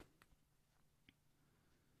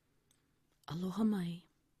Aloha mai.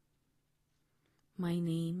 My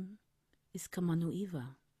name is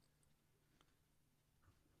Kamanuiva.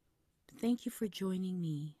 Thank you for joining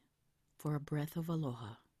me for a breath of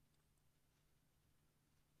aloha.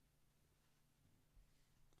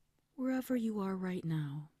 Wherever you are right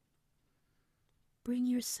now, bring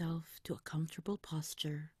yourself to a comfortable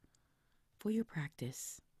posture for your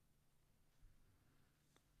practice.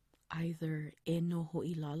 Either e no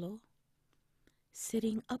ho'ilalo,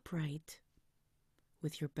 sitting upright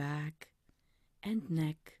with your back and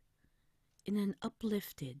neck in an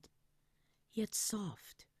uplifted yet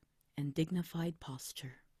soft and dignified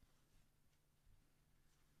posture.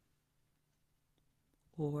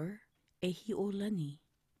 Or e hi'olani,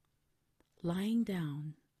 lying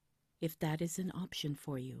down if that is an option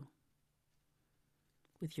for you,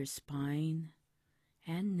 with your spine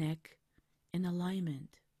and neck in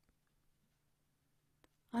alignment,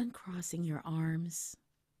 uncrossing your arms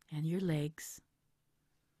and your legs,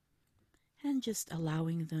 and just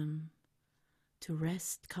allowing them to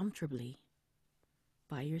rest comfortably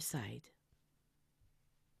by your side.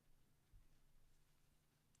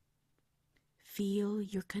 Feel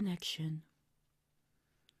your connection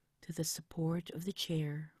to the support of the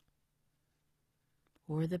chair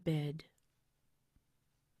or the bed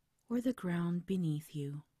or the ground beneath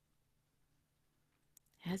you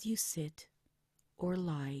as you sit or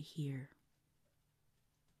lie here.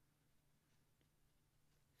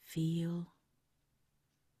 Feel,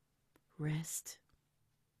 rest,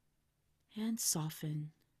 and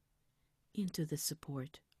soften into the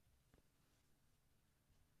support.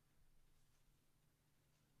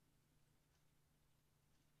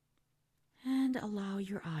 And allow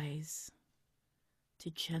your eyes to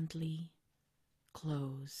gently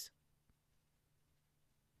close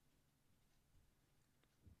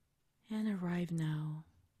and arrive now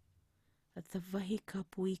at the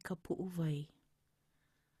Vahikapui Kapu'uvai,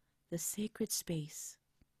 the sacred space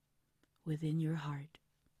within your heart.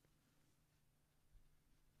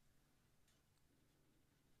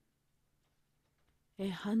 E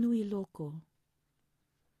hanui loko,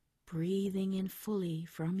 breathing in fully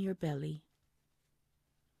from your belly.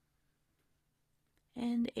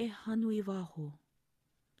 And e hanui waho,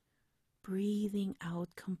 breathing out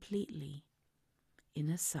completely in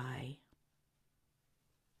a sigh.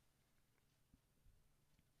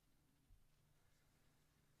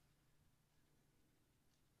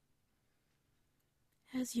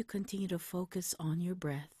 As you continue to focus on your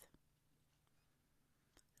breath,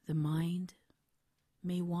 the mind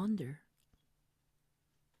may wander.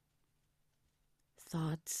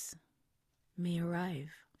 Thoughts may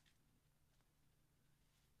arrive.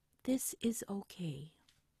 This is okay.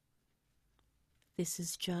 This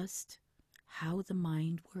is just how the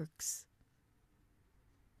mind works.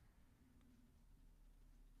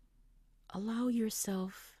 Allow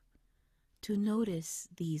yourself to notice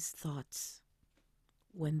these thoughts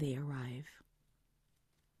when they arrive.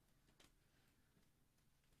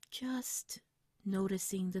 Just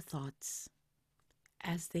noticing the thoughts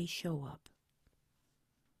as they show up.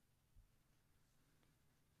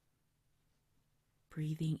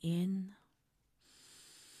 Breathing in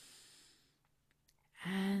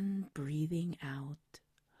and breathing out.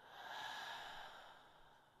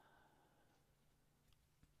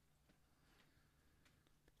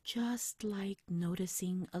 Just like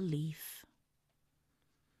noticing a leaf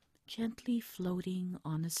gently floating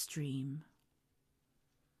on a stream,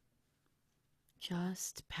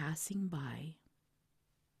 just passing by,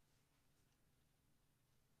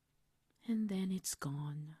 and then it's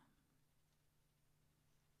gone.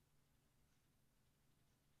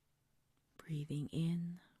 Breathing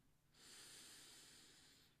in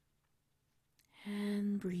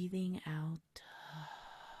and breathing out.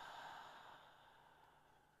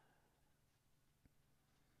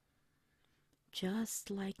 Just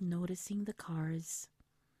like noticing the cars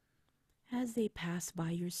as they pass by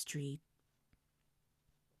your street.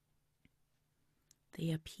 They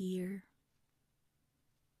appear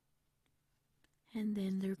and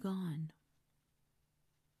then they're gone.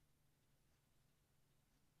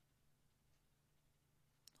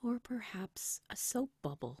 Or perhaps a soap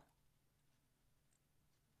bubble.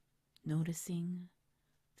 Noticing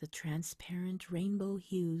the transparent rainbow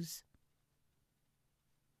hues.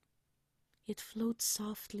 It floats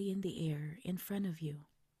softly in the air in front of you.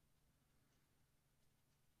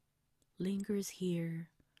 Lingers here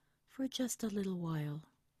for just a little while.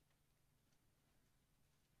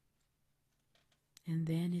 And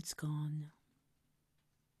then it's gone.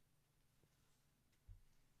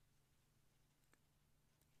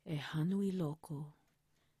 E hanui loko,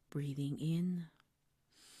 breathing in,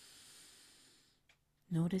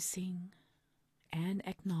 noticing and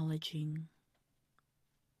acknowledging.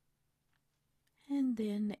 And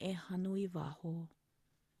then e hanui waho,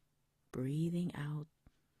 breathing out,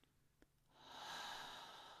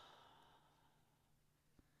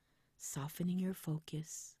 softening your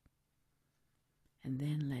focus, and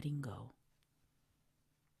then letting go.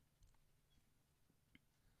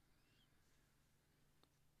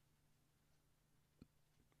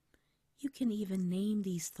 You can even name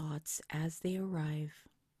these thoughts as they arrive.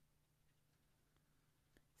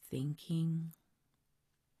 Thinking,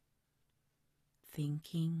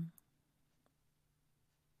 thinking,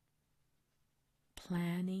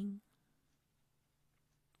 planning,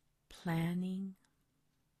 planning,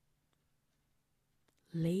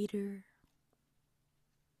 later,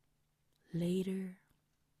 later,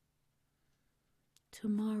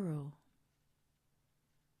 tomorrow,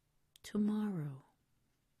 tomorrow.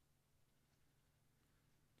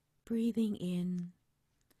 Breathing in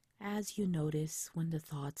as you notice when the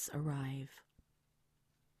thoughts arrive,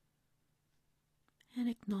 and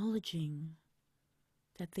acknowledging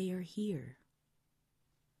that they are here.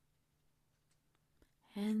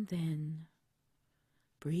 And then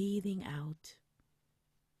breathing out,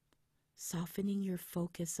 softening your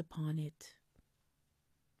focus upon it,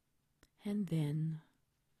 and then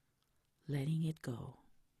letting it go.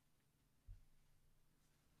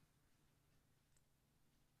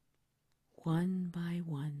 One by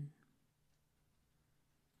one,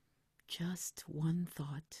 just one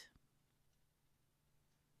thought,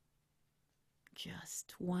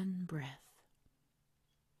 just one breath,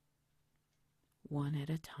 one at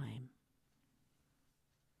a time.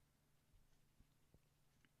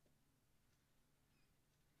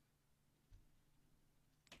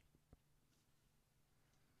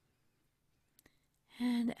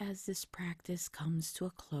 And as this practice comes to a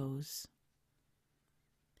close,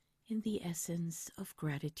 in the essence of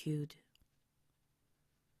gratitude,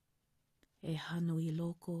 e hanui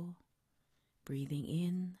loko, breathing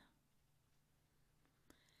in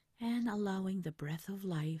and allowing the breath of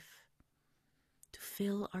life to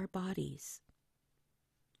fill our bodies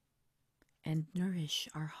and nourish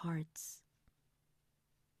our hearts.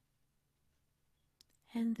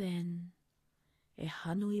 And then e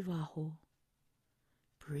hanui waho,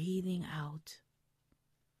 breathing out,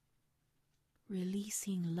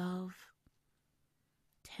 releasing love,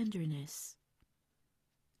 tenderness,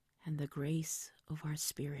 and the grace of our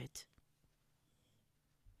spirit.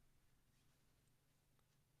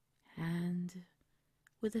 And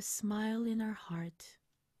with a smile in our heart,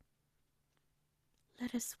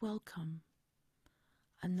 let us welcome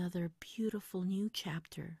another beautiful new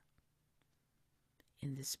chapter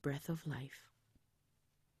in this breath of life.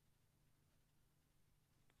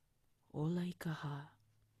 Olai kaha.